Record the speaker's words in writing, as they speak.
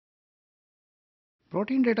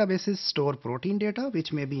Protein databases store protein data,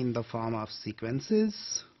 which may be in the form of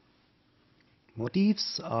sequences,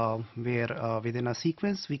 motifs, where within a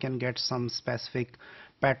sequence we can get some specific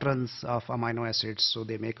patterns of amino acids, so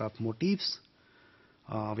they make up motifs.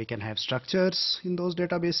 We can have structures in those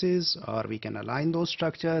databases, or we can align those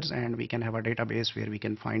structures, and we can have a database where we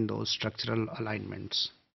can find those structural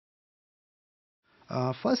alignments.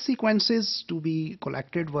 First sequences to be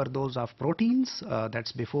collected were those of proteins.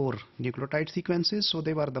 That's before nucleotide sequences. So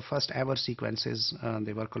they were the first ever sequences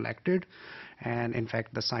they were collected. And in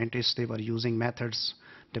fact, the scientists, they were using methods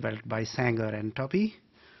developed by Sanger and Tuppy.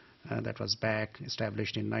 That was back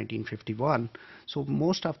established in 1951. So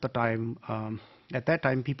most of the time, at that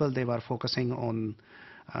time, people, they were focusing on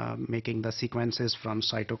making the sequences from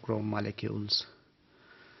cytochrome molecules.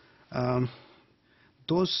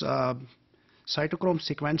 Those cytochrome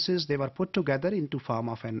sequences, they were put together into form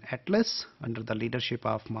of an atlas under the leadership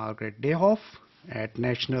of Margaret Dayhoff at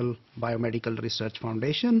National Biomedical Research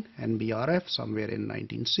Foundation, NBRF, somewhere in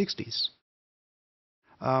 1960s.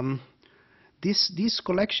 These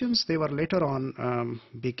collections, they were later on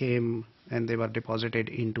became, and they were deposited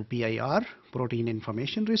into PIR, Protein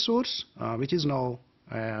Information Resource, which is now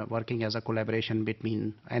working as a collaboration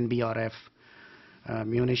between NBRF,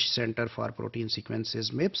 Munich Center for Protein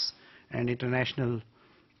Sequences, MIPS, and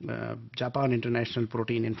Japan International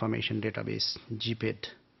Protein Information Database, GPID.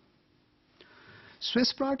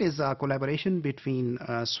 SwissProt is a collaboration between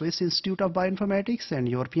Swiss Institute of Bioinformatics and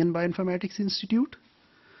European Bioinformatics Institute.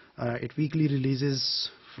 It weekly releases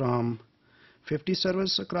from 50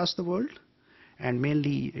 servers across the world, and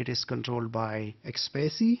mainly it is controlled by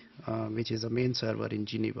XSPCE, which is a main server in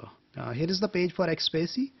Geneva. Here is the page for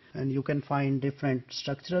XSPCE, and you can find different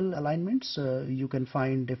structural alignments. You can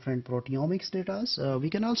find different proteomics data. We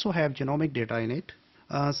can also have genomic data in it.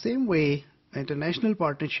 Same way, international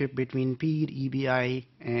partnership between PEER, EBI,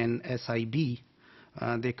 and SIB,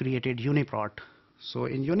 they created UniProt. So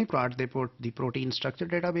in UniProt, they put the protein structure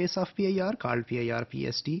database of PIR called PIR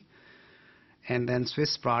PST, and then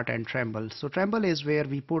SwissProt and Tremble. So Tremble is where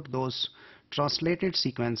we put those translated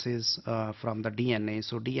sequences from the DNA.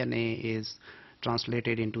 So DNA is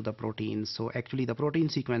translated into the proteins. So actually the protein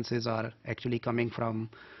sequences are actually coming from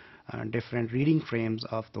different reading frames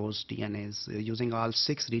of those DNAs. Using all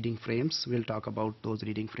 6 reading frames, we'll talk about those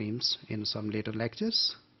reading frames in some later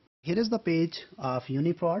lectures. Here is the page of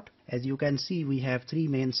UniProt. As you can see, we have 3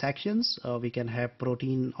 main sections. We can have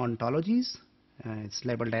protein ontologies. It's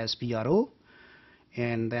labeled as PRO.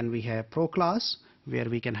 And then we have Pro class, where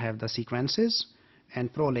we can have the sequences,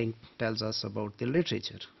 and ProLink tells us about the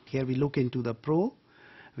literature. Here we look into the Pro,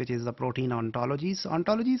 which is the protein ontologies.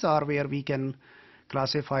 Ontologies are where we can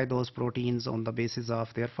classify those proteins on the basis of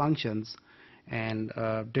their functions, and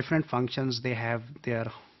different functions, they have their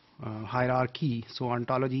hierarchy. So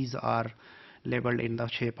ontologies are labeled in the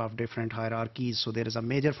shape of different hierarchies. So there is a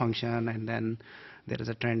major function, and then there is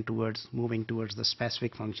a trend towards moving towards the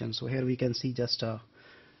specific function. So here we can see just a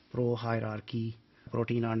Pro hierarchy,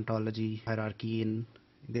 protein ontology hierarchy in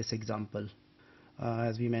this example.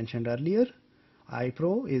 As we mentioned earlier,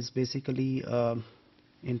 iPro is basically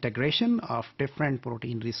integration of different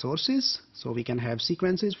protein resources. So we can have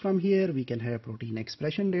sequences from here, we can have protein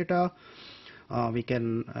expression data, we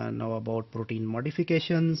can know about protein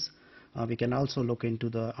modifications, we can also look into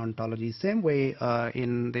the ontology. Same way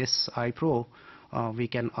in this iPro, we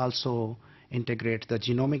can also integrate the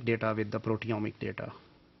genomic data with the proteomic data.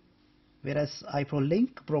 Whereas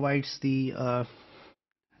iProLink provides the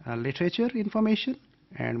literature information,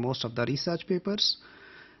 and most of the research papers,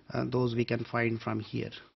 those we can find from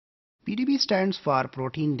here. PDB stands for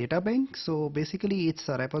Protein Data Bank. So basically it's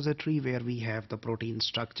a repository where we have the protein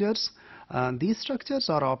structures. These structures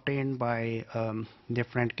are obtained by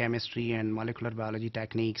different chemistry and molecular biology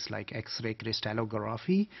techniques like X-ray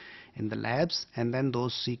crystallography in the labs, and then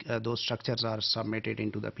those structures are submitted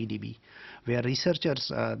into the PDB, where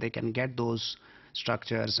researchers they can get those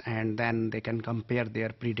structures, and then they can compare their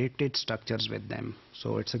predicted structures with them.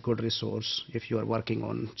 So it's a good resource if you are working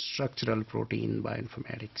on structural protein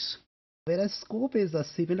bioinformatics. Whereas SCOPE is a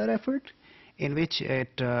similar effort in which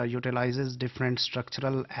it utilizes different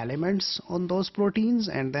structural elements on those proteins,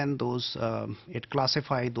 and then those it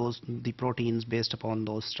classifies the proteins based upon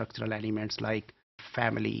those structural elements like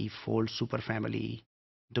family, fold, superfamily,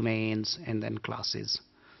 domains, and then classes.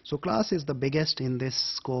 So class is the biggest in this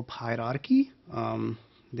SCOPE hierarchy.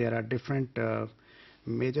 There are different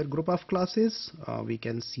major group of classes. We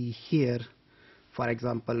can see here, for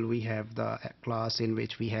example, we have the class in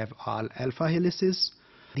which we have all alpha helices.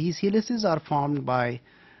 These helices are formed by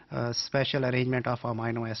special arrangement of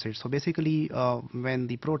amino acids. So basically when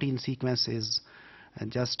the protein sequence is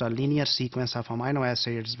just a linear sequence of amino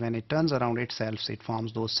acids. When it turns around itself, it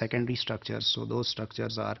forms those secondary structures. So those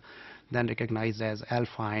structures are then recognized as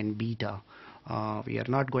alpha and beta. We are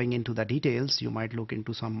not going into the details. You might look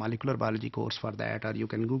into some molecular biology course for that, or you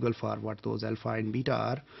can Google for what those alpha and beta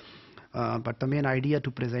are. But the main idea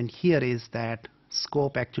to present here is that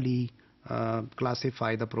scope actually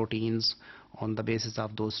classify the proteins on the basis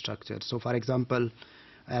of those structures. So for example,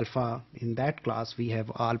 alpha, in that class we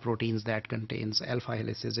have all proteins that contains alpha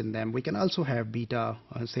helices in them. We can also have beta,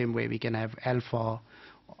 same way we can have alpha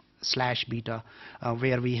 / beta,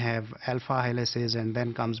 where we have alpha helices and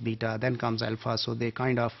then comes beta, then comes alpha. So they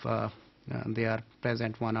kind of they are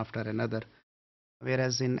present one after another.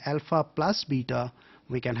 Whereas in alpha plus beta,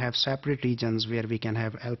 we can have separate regions where we can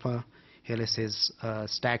have alpha helices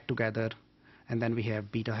stacked together, and then we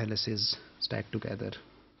have beta helices stacked together.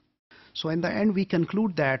 So in the end, we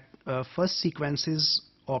conclude that first sequences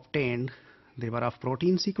obtained, they were of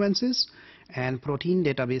protein sequences, and protein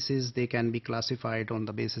databases, they can be classified on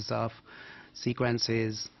the basis of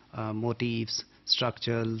sequences, motifs,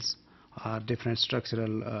 structures, different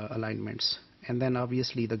structural alignments. And then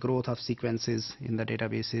obviously the growth of sequences in the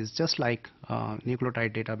databases, just like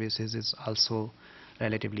nucleotide databases, is also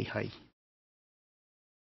relatively high.